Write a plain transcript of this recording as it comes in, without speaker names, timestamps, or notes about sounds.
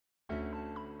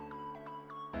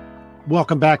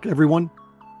Welcome back, everyone.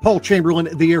 Paul Chamberlain,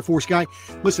 the Air Force guy.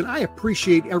 Listen, I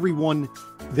appreciate everyone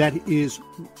that is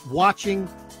watching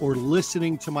or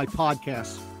listening to my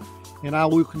podcast, and I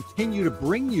will continue to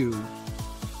bring you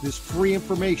this free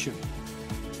information.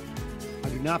 I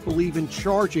do not believe in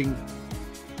charging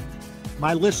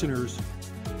my listeners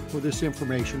for this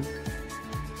information,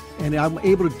 and I'm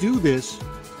able to do this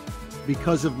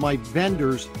because of my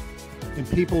vendors and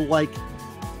people like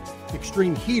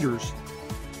Extreme Heaters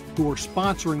who are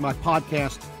sponsoring my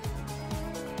podcast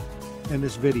and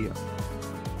this video.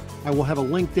 I will have a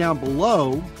link down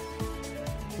below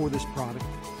for this product.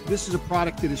 This is a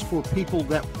product that is for people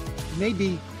that may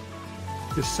be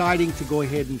deciding to go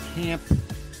ahead and camp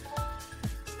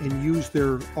and use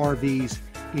their RVs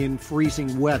in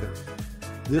freezing weather.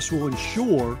 This will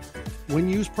ensure, when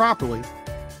used properly,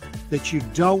 that you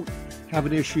don't have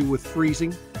an issue with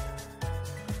freezing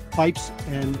pipes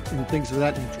and things of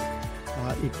that nature.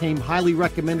 It came highly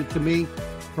recommended to me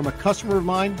from a customer of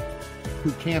mine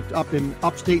who camped up in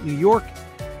upstate New York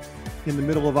in the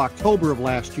middle of October of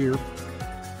last year.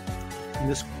 And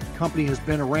this company has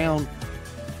been around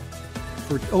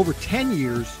for over 10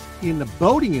 years in the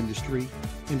boating industry.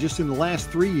 And just in the last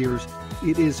 3 years,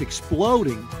 it is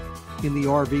exploding in the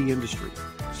RV industry.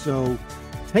 So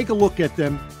take a look at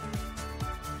them.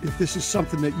 If this is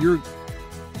something that you're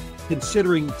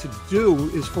considering to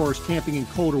do as far as camping in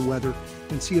colder weather,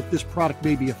 and see if this product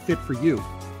may be a fit for you.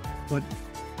 But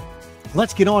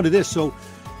let's get on to this. So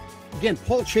again,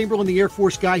 Paul Chamberlain, the Air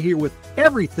Force guy, here with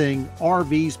Everything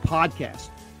RVs podcast.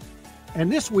 And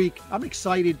this week, I'm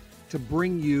excited to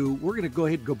bring you, we're going to go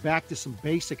ahead and go back to some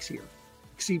basics here.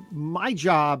 See, my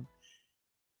job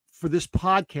for this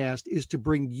podcast is to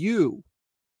bring you,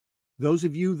 those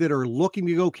of you that are looking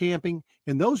to go camping,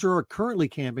 and those who are currently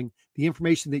camping, the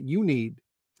information that you need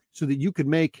so that you can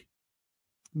make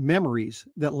memories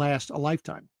that last a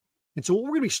lifetime. And so what we're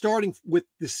going to be starting with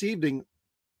this evening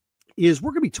is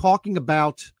we're going to be talking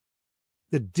about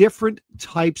the different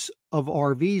types of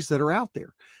RVs that are out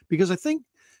there, because I think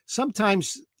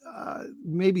sometimes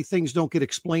maybe things don't get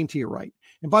explained to you right.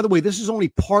 And by the way, this is only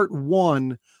part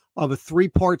one of a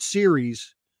 3-part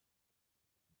series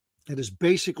that is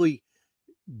basically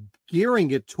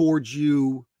gearing it towards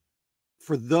you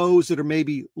for those that are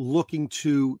maybe looking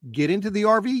to get into the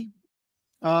RV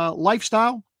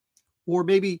lifestyle, or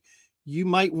maybe you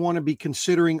might want to be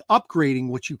considering upgrading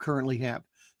what you currently have.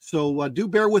 So do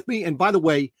bear with me. And by the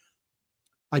way,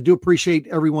 I do appreciate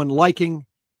everyone liking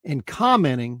and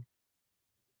commenting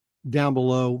down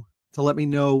below to let me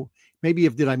know maybe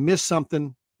did I miss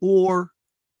something, or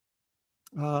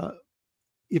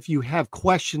if you have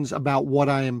questions about what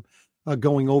I am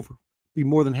going over. Be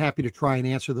more than happy to try and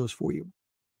answer those for you.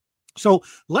 So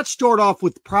let's start off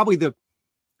with probably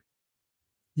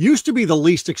used to be the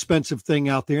least expensive thing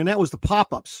out there, and that was the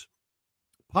pop-ups.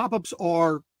 Pop-ups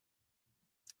are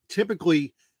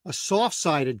typically a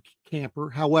soft-sided camper.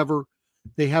 However,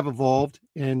 they have evolved,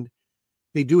 and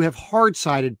they do have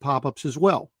hard-sided pop-ups as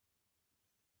well.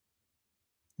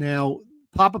 Now,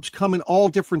 pop-ups come in all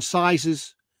different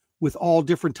sizes with all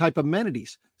different type of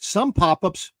amenities. Some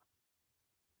pop-ups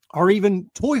are even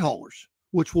toy haulers,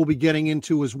 which we'll be getting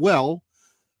into as well.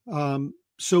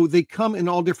 So they come in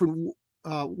all different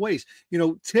ways. You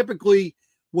know, typically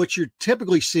what you're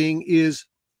typically seeing is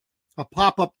a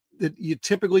pop-up that you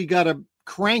typically got to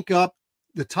crank up.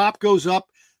 The top goes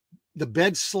up, the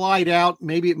bed slide out.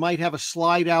 Maybe it might have a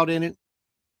slide out in it,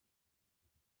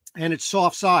 and it's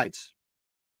soft sides.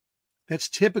 That's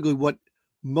typically what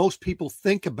most people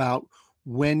think about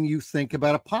when you think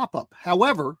about a pop-up.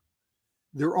 However,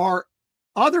 there are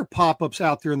other pop-ups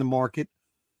out there in the market.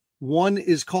 One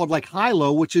is called like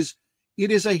high-low, which is,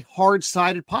 it is a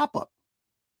hard-sided pop-up.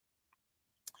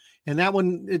 And that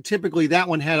one, typically that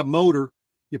one had a motor.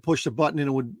 You push the button and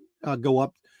it would go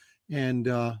up, and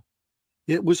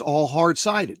it was all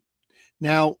hard-sided.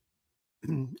 Now,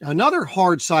 another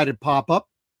hard-sided pop-up,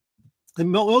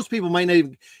 and most people might not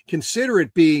even consider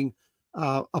it being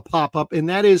a pop-up, and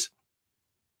that is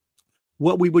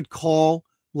what we would call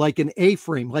like an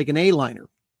A-frame, like an A-liner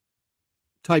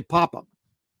type pop-up.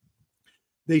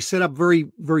 They set up very,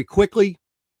 very quickly.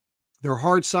 They're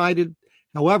hard-sided.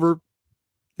 However,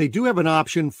 they do have an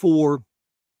option for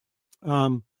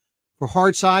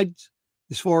hard sides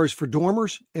as far as for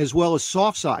dormers, as well as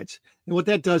soft sides. And what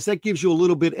that does, that gives you a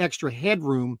little bit extra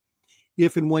headroom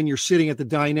if and when you're sitting at the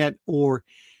dinette, or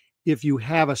if you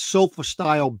have a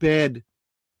sofa-style bed,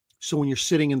 so when you're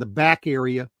sitting in the back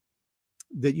area,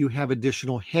 that you have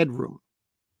additional headroom.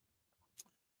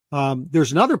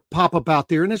 There's another pop-up out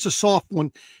there, and it's a soft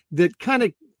one that kind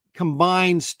of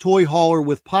combines toy hauler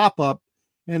with pop-up,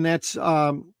 and that's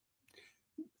I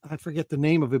forget the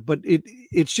name of it, but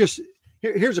it's just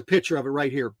here's a picture of it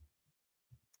right here.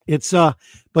 It's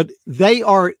but they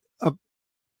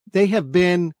have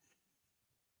been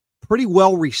pretty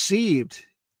well received,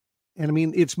 and I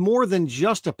mean it's more than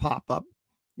just a pop-up.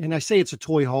 And I say it's a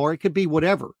toy hauler; it could be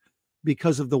whatever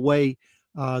because of the way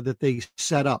that they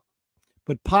set up.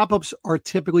 But pop-ups are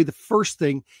typically the first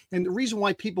thing, and the reason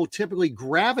why people typically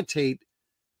gravitate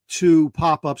to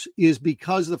pop-ups is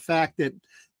because of the fact that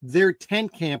they're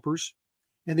tent campers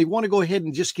and they want to go ahead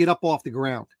and just get up off the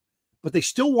ground, but they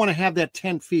still want to have that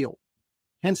tent feel.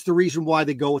 Hence the reason why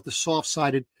they go with the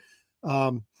soft-sided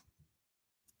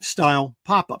style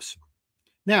pop-ups.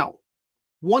 Now,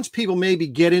 once people maybe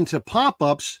get into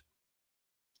pop-ups,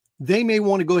 they may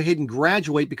want to go ahead and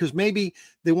graduate because maybe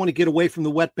they want to get away from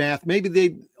the wet bath. Maybe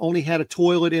they only had a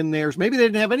toilet in theirs. Maybe they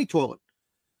didn't have any toilet.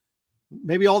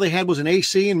 Maybe all they had was an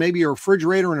AC and maybe a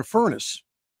refrigerator and a furnace,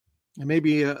 and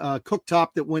maybe a cooktop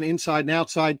that went inside and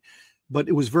outside, but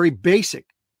it was very basic.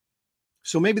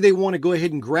 So maybe they want to go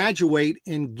ahead and graduate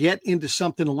and get into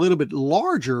something a little bit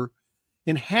larger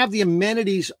and have the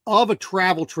amenities of a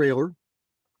travel trailer.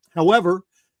 However,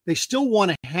 they still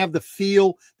want to have the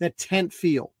feel, that tent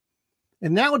feel.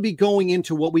 And that would be going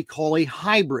into what we call a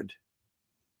hybrid,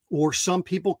 or some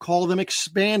people call them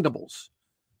expandables.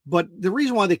 But the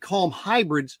reason why they call them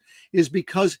hybrids is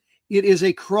because it is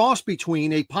a cross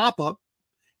between a pop-up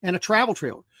and a travel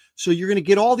trailer. So you're going to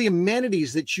get all the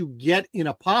amenities that you get in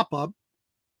a pop-up,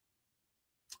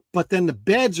 but then the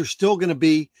beds are still going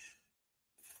to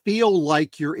feel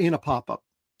like you're in a pop-up.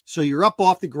 So you're up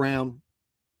off the ground.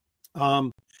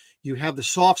 You have the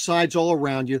soft sides all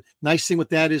around you. Nice thing with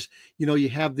that is, you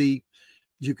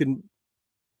can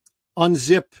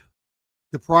unzip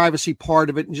the privacy part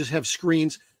of it and just have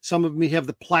screens. Some of them have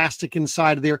the plastic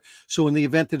inside of there. So in the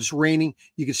event that it's raining,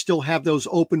 you can still have those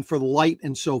open for the light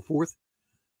and so forth.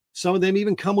 Some of them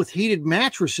even come with heated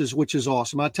mattresses, which is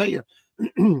awesome. I'll tell you,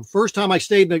 first time I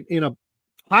stayed in a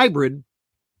hybrid,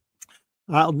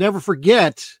 I'll never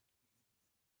forget,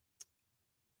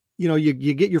 you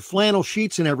get your flannel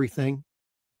sheets and everything,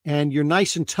 and you're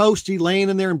nice and toasty laying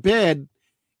in there in bed,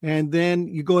 and then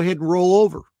you go ahead and roll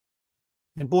over.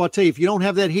 And boy, I'll tell you, if you don't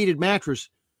have that heated mattress,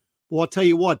 well, I'll tell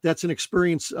you what, that's an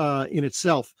experience in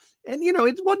itself. And,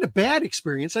 it wasn't a bad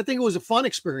experience. I think it was a fun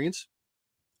experience.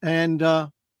 And,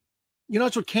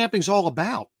 that's what camping's all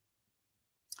about.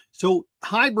 So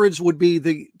hybrids would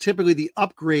be typically the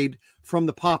upgrade from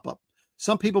the pop-up.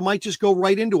 Some people might just go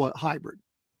right into a hybrid.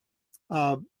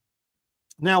 Now,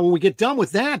 when we get done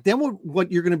with that, then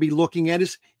what you're going to be looking at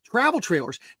is travel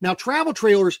trailers. Now, travel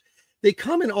trailers, they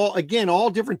come in all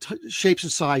different shapes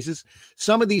and sizes.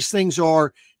 Some of these things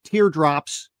are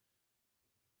teardrops.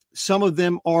 Some of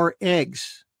them are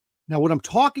eggs. Now, what I'm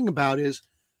talking about is,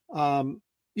 you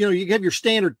have your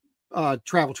standard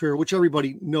travel trailer, which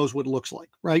everybody knows what it looks like,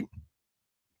 right?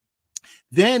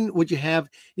 Then what you have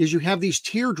is these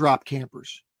teardrop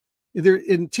campers.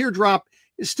 Teardrop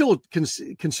is still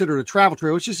considered a travel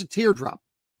trailer. It's just a teardrop.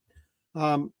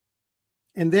 And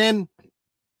then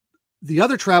the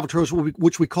other travel trailers,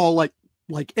 which we call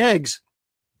like eggs,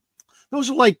 those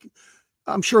are like,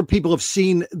 I'm sure people have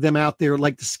seen them out there,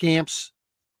 like the Scamps.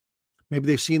 Maybe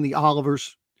they've seen the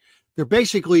Olivers. They're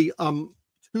basically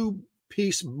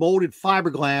 2-piece molded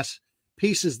fiberglass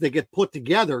pieces that get put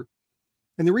together.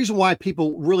 And the reason why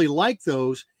people really like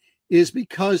those is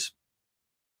because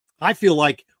I feel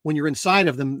like when you're inside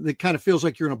of them, it kind of feels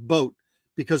like you're in a boat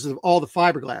because of all the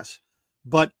fiberglass.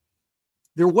 But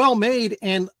they're well made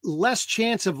and less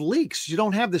chance of leaks. You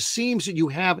don't have the seams that you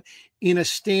have in a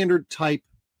standard type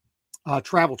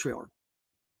travel trailer.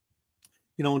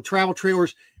 In travel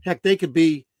trailers, heck, they could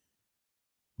be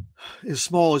as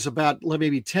small as about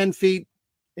maybe 10 feet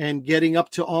and getting up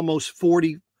to almost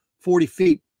 40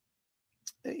 feet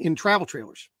in travel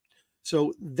trailers.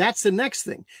 So that's the next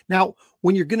thing. Now,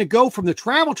 when you're going to go from the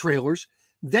travel trailers,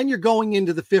 then you're going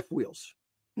into the fifth wheels.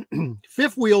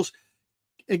 Fifth wheels,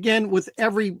 again, with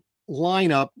every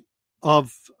lineup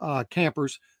of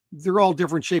campers, they're all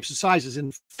different shapes and sizes.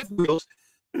 And fifth wheels,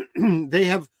 they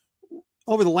have,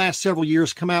 over the last several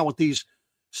years, come out with these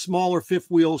smaller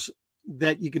fifth wheels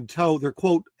that you can tow. They're,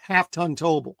 quote, half-ton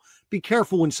towable. Be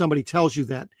careful when somebody tells you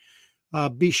that.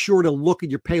 Be sure to look at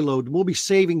your payload. We'll be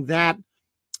saving that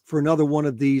for another one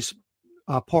of these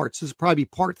parts. This is probably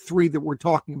part 3 that we're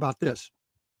talking about this.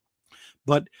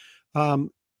 But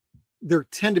there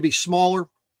tend to be smaller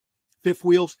fifth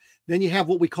wheels. Then you have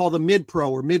what we call the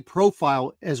mid-pro or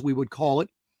mid-profile, as we would call it.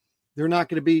 They're not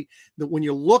going to be, when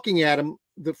you're looking at them,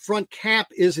 the front cap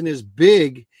isn't as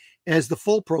big as the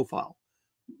full profile.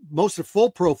 most of the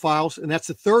full profiles, and that's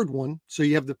the third one. So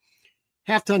you have the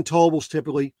half-ton towables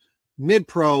typically,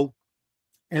 mid-pro,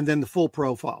 and then the full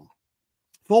profile.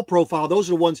 Full profile, those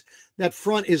are the ones that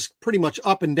front is pretty much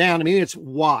up and down. I mean, it's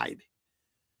wide.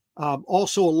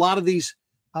 Also, a lot of these,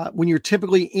 when you're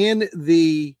typically in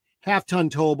the half-ton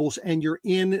towables and you're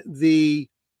in the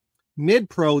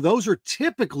mid-pro, those are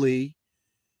typically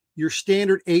your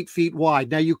standard 8 feet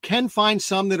wide. Now, you can find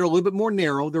some that are a little bit more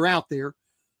narrow. They're out there,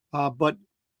 but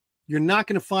you're not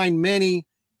going to find many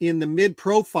in the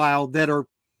mid-profile that are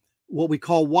what we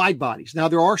call wide bodies. Now,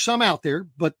 there are some out there,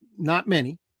 but not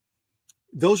many.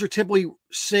 Those are typically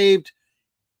saved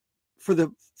for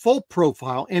the full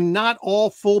profile, and not all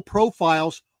full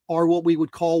profiles are what we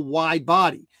would call wide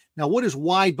body. Now, what does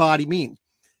wide body mean?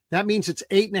 That means it's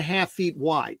 8.5 feet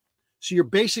wide. So you're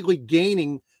basically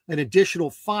gaining an additional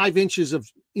 5 inches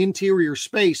of interior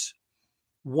space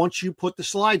once you put the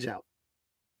slides out.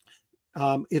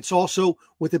 It's also,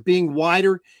 with it being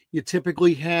wider, you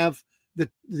typically have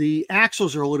the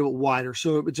axles are a little bit wider,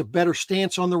 so it's a better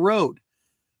stance on the road.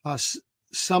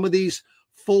 Some of these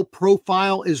full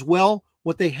profile as well,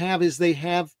 what they have is they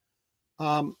have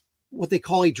what they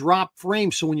call a drop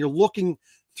frame. So when you're looking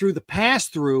through the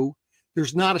pass-through,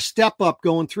 there's not a step up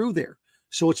going through there.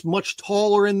 So it's much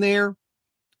taller in there,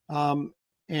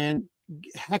 and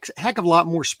heck of a lot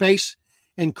more space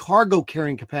and cargo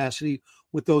carrying capacity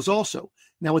with those also.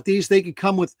 Now with these, they could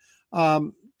come with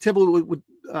typically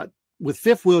with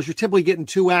fifth wheels, you're typically getting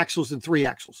 2 axles and 3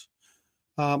 axles.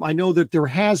 I know that there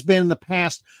has been in the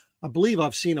past, I believe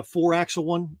I've seen a 4-axle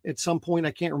one at some point.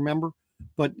 I can't remember,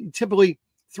 but typically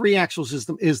 3 axles is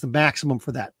the maximum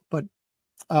for that. But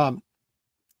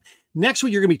next,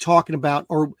 what you're going to be talking about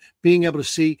or being able to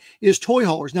see is toy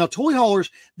haulers. Now, toy haulers,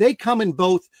 they come in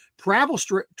both travel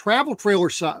trailer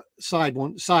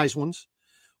size ones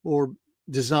or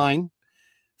design,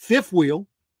 fifth wheel,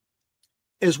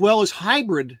 as well as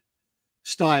hybrid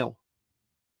style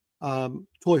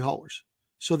toy haulers.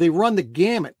 So they run the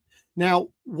gamut. Now,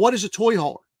 what is a toy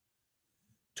hauler?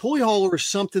 Toy hauler is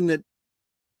something that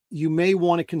you may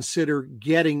want to consider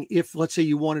getting if, let's say,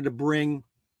 you wanted to bring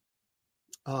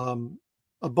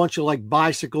a bunch of like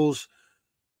bicycles,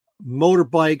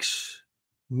 motorbikes,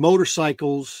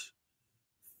 motorcycles.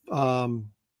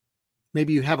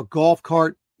 Maybe you have a golf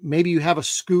cart. Maybe you have a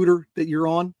scooter that you're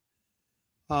on.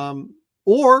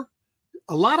 Or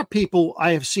a lot of people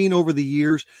I have seen over the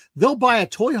years, they'll buy a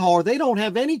toy hauler. They don't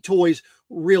have any toys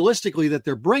realistically that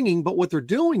they're bringing, but what they're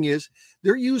doing is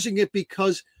they're using it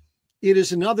because it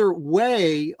is another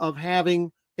way of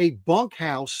having a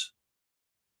bunkhouse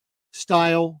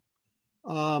style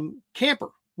camper,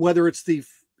 whether it's the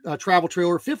travel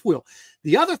trailer or fifth wheel.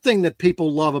 The other thing that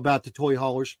people love about the toy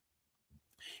haulers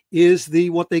is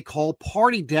what they call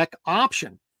party deck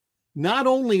option. Not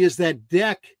only is that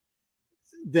deck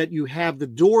that you have the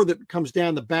door that comes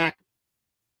down the back,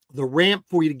 the ramp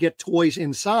for you to get toys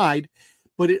inside,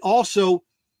 but it also,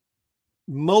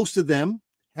 most of them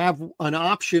have an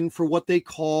option for what they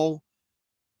call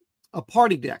a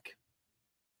party deck.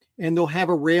 And they'll have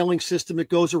a railing system that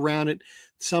goes around it.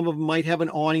 Some of them might have an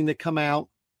awning that come out.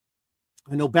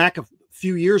 I know back a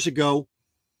few years ago,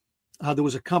 there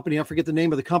was a company, I forget the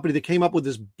name of the company, that came up with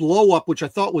this blow up, which I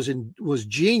thought was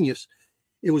genius.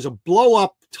 It was a blow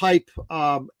up type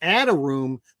ADA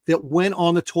room that went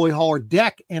on the toy hauler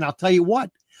deck. And I'll tell you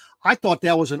what, I thought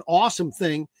that was an awesome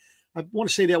thing. I want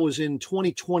to say that was in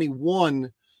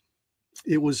 2021.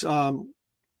 It was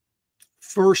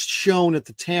first shown at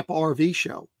the Tampa RV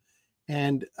show.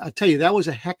 And I tell you, that was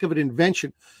a heck of an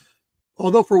invention.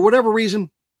 Although for whatever reason,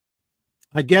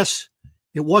 I guess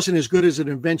it wasn't as good as an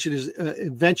invention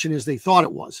as they thought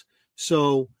it was.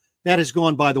 So that has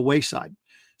gone by the wayside.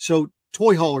 So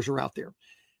toy haulers are out there.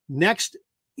 Next,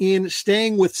 in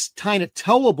staying with kind of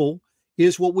towable,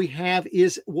 is what we have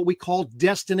is what we call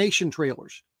destination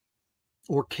trailers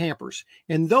or campers.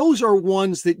 And those are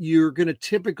ones that you're going to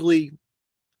typically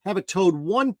have it towed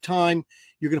one time.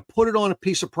 You're going to put it on a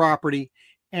piece of property,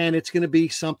 and it's going to be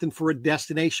something for a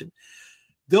destination.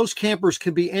 Those campers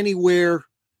can be anywhere.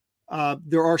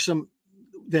 There are some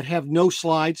that have no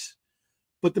slides,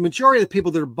 but the majority of the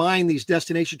people that are buying these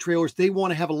destination trailers, they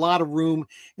want to have a lot of room,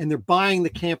 and they're buying the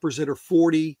campers that are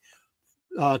 40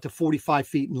 to 45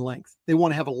 feet in length. They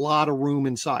want to have a lot of room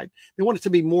inside. They want it to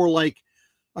be more like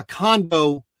a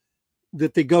condo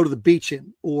that they go to the beach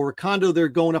in, or a condo they're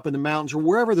going up in the mountains, or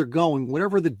wherever they're going,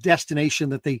 whatever the destination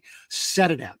that they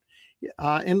set it at.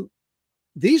 And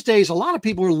these days, a lot of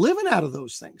people are living out of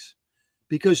those things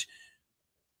because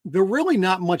they're really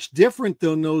not much different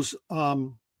than those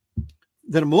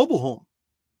than a mobile home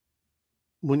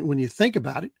when you think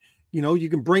about it. You know, you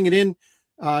can bring it in,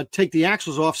 take the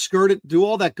axles off, skirt it, do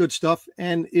all that good stuff,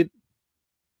 and it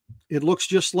looks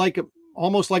just like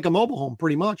almost like a mobile home,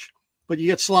 pretty much. But you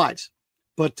get slides.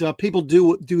 But people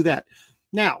do that.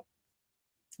 Now,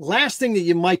 last thing that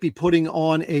you might be putting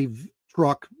on a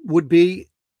truck would be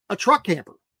a truck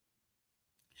camper.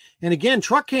 And again,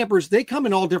 truck campers, they come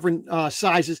in all different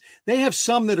sizes. They have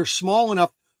some that are small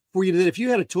enough for you that if you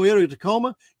had a Toyota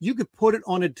Tacoma, you could put it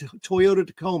on a Toyota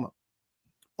Tacoma.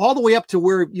 All the way up to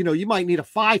where, you know, you might need a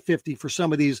 550 for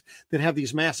some of these that have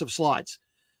these massive slides.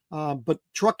 But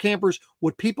truck campers,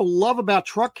 what people love about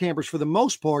truck campers for the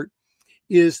most part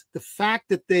is the fact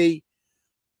that they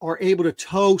are able to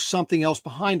tow something else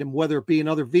behind them, whether it be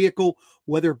another vehicle,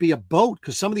 whether it be a boat,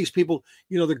 because some of these people,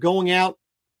 you know, they're going out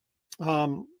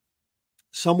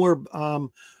somewhere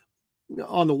on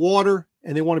the water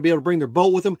and they want to be able to bring their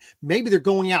boat with them. Maybe they're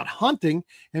going out hunting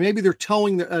and maybe they're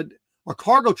towing a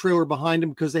cargo trailer behind them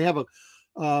because they have a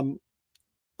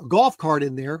golf cart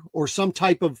in there, or some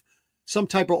type of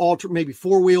maybe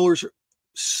four-wheelers or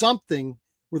something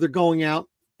where they're going out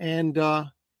and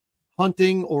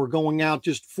hunting or going out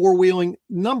just four-wheeling,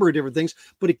 number of different things,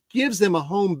 but it gives them a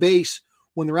home base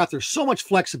when they're out there. So much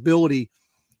flexibility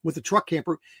with the truck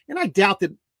camper. And I doubt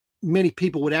that many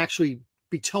people would actually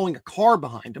be towing a car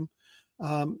behind them.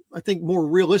 I think more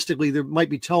realistically, they might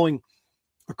be towing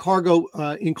a cargo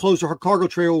enclosed or cargo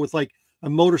trailer with like a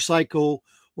motorcycle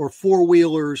or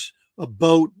four-wheelers, a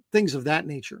boat, things of that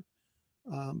nature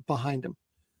behind them.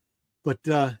 But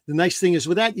the nice thing is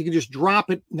with that, you can just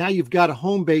drop it. Now you've got a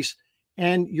home base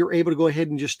and you're able to go ahead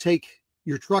and just take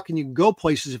your truck and you can go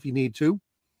places if you need to.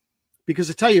 Because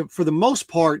I tell you, for the most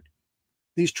part,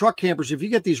 these truck campers, if you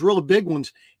get these really big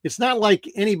ones, it's not like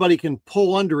anybody can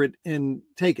pull under it and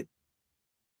take it.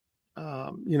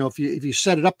 You know, if you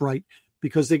set it up right,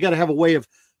 because they got to have a way of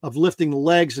lifting the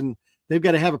legs, and they've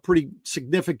got to have a pretty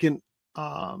significant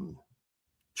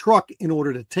truck in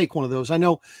order to take one of those. I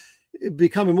know it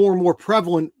becoming more and more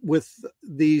prevalent with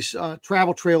these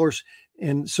travel trailers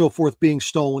and so forth being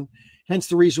stolen. Hence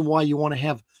the reason why you want to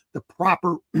have the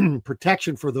proper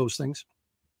protection for those things.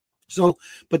 So,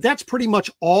 but that's pretty much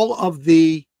all of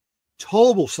the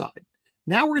towable side.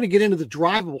 Now we're going to get into the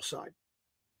drivable side.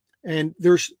 And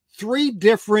there's 3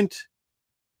 different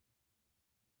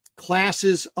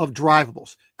classes of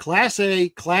drivables: Class A,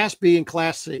 Class B, and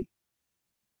Class C.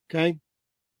 Okay.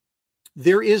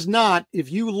 There is not,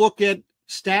 if you look at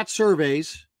stat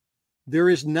surveys, there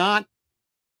is not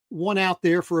one out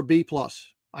there for a B+.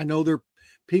 I know there are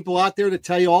people out there that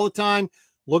tell you all the time,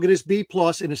 look at this B+,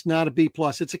 and it's not a B+.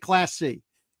 It's a Class C.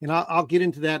 And I'll get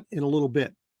into that in a little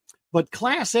bit. But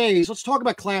Class A's, let's talk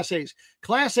about Class A's.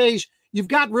 Class A's, you've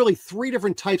got really 3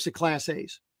 different types of Class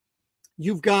A's.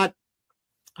 You've got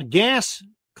a gas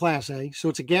Class A, so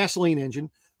it's a gasoline engine.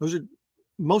 Those are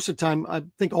most of the time, I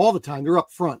think all the time, they're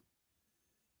up front.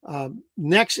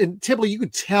 Next, and typically you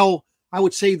could tell, I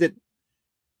would say that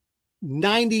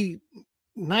 95,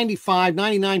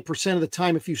 99% of the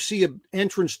time, if you see an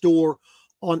entrance door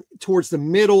on towards the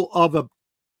middle of a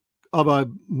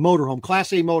motorhome,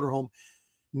 Class A motorhome,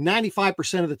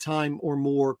 95% of the time or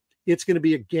more, it's going to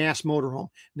be a gas motorhome.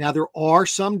 Now, there are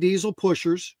some diesel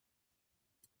pushers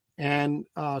and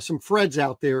some Freds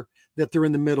out there that they're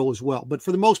in the middle as well. But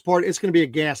for the most part, it's going to be a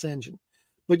gas engine.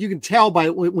 But you can tell by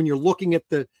when you're looking at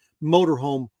the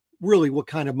motorhome, really what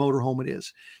kind of motorhome it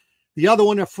is. The other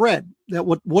one, a Fred.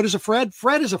 What is a Fred?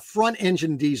 Fred is a front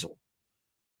engine diesel.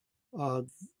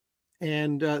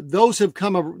 And those have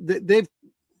they've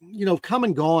come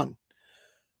and gone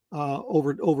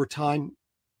over time.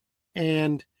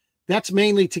 And that's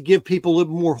mainly to give people a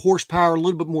little more horsepower, a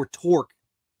little bit more torque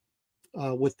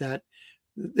with that.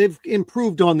 They've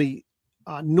improved on the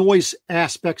noise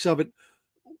aspects of it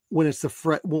when it's the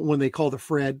Fred, when they call the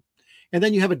Fred. And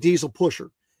then you have a diesel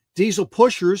pusher. Diesel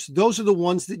pushers, those are the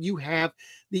ones that you have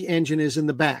the engine is in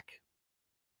the back.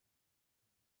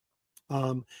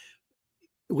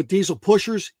 With diesel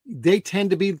pushers, they tend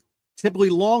to be typically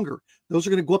longer. Those are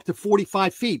going to go up to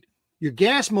 45 feet. Your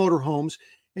gas motorhomes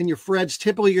and your Freds,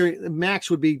 typically your max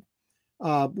would be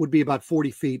about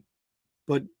 40 feet.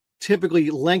 But typically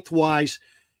lengthwise,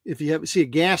 if you see a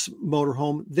gas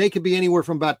motorhome, they could be anywhere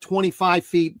from about 25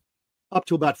 feet up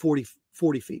to about 40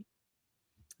 feet.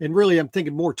 And really, I'm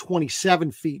thinking more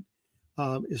 27 feet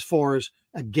as far as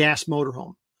a gas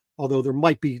motorhome, although there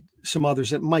might be some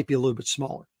others that might be a little bit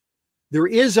smaller. There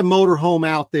is a motorhome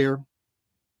out there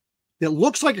that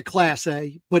looks like a Class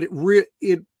A, but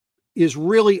it is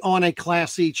really on a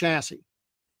Class C chassis.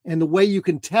 And the way you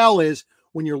can tell is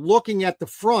when you're looking at the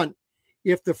front,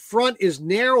 if the front is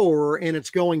narrower and it's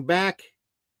going back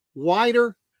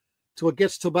wider, till it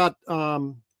gets to about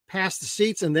past the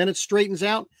seats, and then it straightens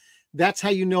out. That's how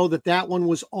you know that that one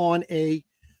was on a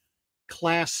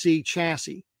Class C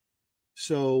chassis.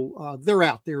 So they're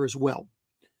out there as well.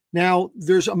 Now,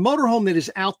 there's a motorhome that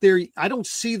is out there. I don't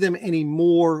see them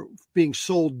anymore being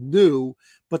sold new,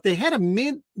 but they had a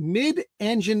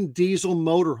mid-engine diesel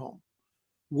motorhome,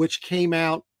 which came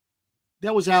out.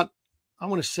 That was out, I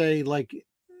want to say, like,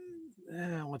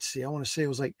 let's see. I want to say it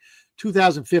was like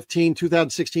 2015,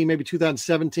 2016, maybe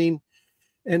 2017.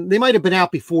 And they might have been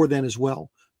out before then as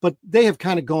well. But they have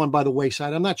kind of gone by the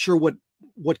wayside. I'm not sure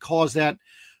what caused that.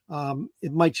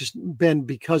 It might just been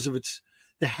because of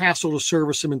the hassle to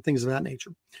service them and things of that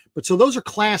nature. But so those are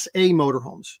Class A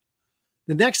motorhomes.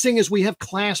 The next thing is we have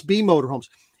Class B motorhomes.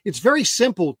 It's very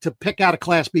simple to pick out a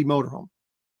Class B motorhome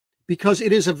because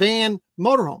it is a van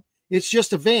motorhome. It's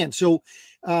just a van. So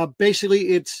basically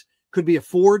it's could be a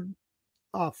Ford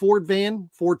van,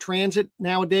 Ford Transit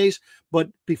nowadays, but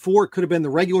before it could have been the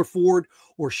regular Ford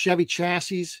or Chevy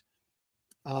chassis,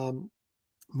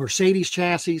 Mercedes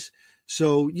chassis.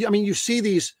 So, I mean, you see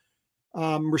these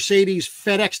Mercedes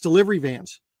FedEx delivery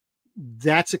vans.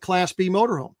 That's a Class B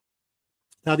motorhome.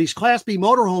 Now, these Class B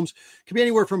motorhomes can be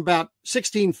anywhere from about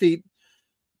 16 feet,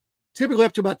 typically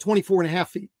up to about 24 and a half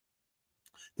feet.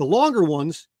 The longer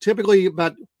ones, typically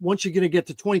about once you're going to get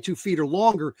to 22 feet or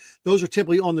longer, those are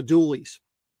typically on the dualies,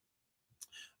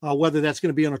 whether that's going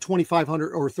to be on a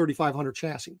 2500 or 3500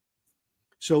 chassis.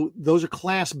 So those are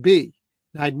Class B.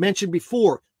 Now, I'd mentioned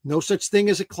before, no such thing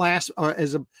as a class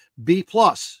as a B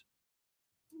plus.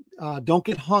 Don't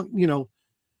get hung.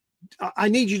 I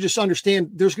need you to just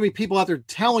understand. There's going to be people out there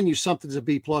telling you something's a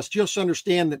B plus. Just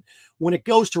understand that when it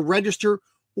goes to register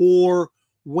or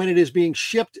when it is being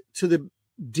shipped to the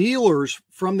dealers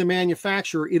from the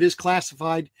manufacturer, it is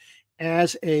classified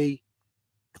as a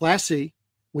Class C.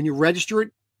 When you register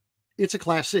it, it's a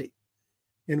Class C.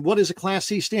 And what does a Class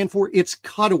C stand for? It's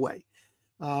cutaway.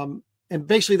 And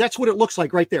basically, that's what it looks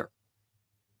like right there.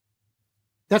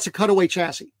 That's a cutaway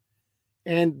chassis.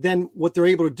 And then what they're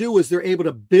able to do is they're able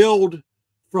to build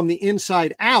from the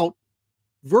inside out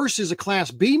versus a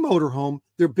Class B motorhome.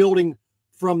 They're building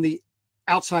from the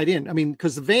outside in. I mean,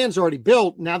 because the van's already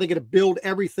built. Now they got to build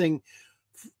everything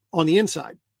on the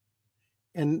inside.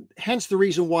 And hence the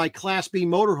reason why Class B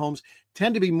motorhomes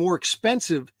tend to be more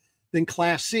expensive than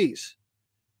Class Cs,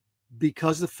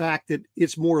 because of the fact that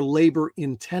it's more labor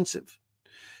intensive.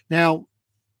 Now,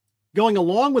 going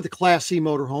along with the Class C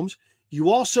motorhomes, you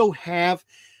also have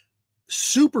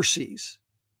Super Cs.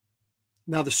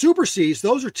 Now, the Super Cs,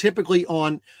 those are typically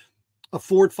on a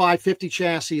Ford 550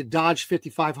 chassis, a Dodge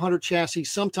 5500 chassis.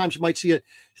 Sometimes you might see a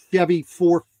Chevy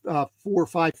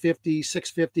 550,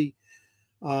 650.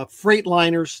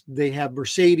 Freightliners, they have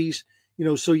Mercedes.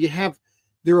 So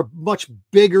they're a much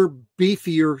bigger,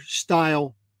 beefier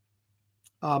style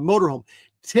motorhome.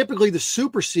 Typically, the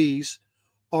Super Cs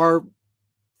are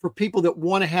for people that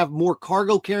want to have more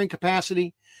cargo carrying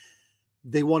capacity.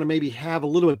 They want to maybe have a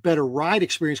little bit better ride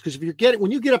experience, because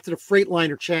when you get up to the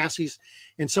Freightliner chassis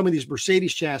and some of these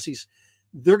Mercedes chassis,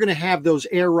 they're going to have those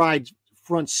air ride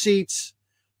front seats.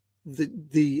 They're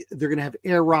going to have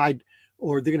air ride,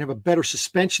 or they're going to have a better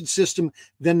suspension system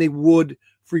than they would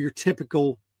for your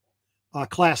typical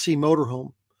Class C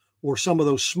motorhome or some of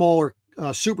those smaller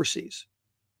Super Cs.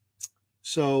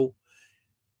 So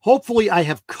hopefully I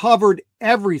have covered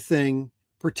everything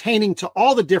pertaining to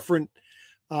all the different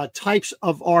types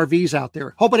of RVs out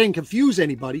there. Hope I didn't confuse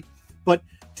anybody, but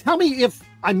tell me if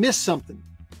I missed something,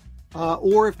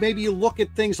 or if maybe you look at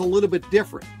things a little bit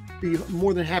different. Be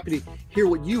more than happy to hear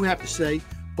what you have to say.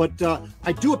 But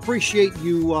I do appreciate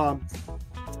you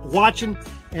watching,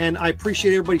 and I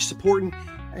appreciate everybody supporting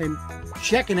and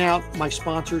checking out my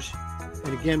sponsors.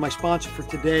 And again, my sponsor for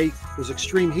today was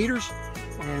Extreme Heaters,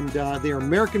 and they're an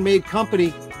American-made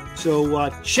company. So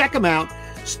check them out.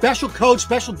 Special code,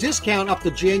 special discount up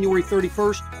to January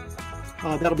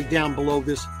 31st. That'll be down below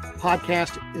this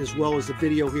podcast, as well as the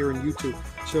video here on YouTube.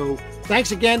 So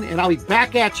thanks again, and I'll be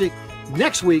back at you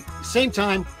next week, same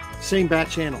time, same bat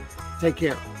channel. Take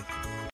care.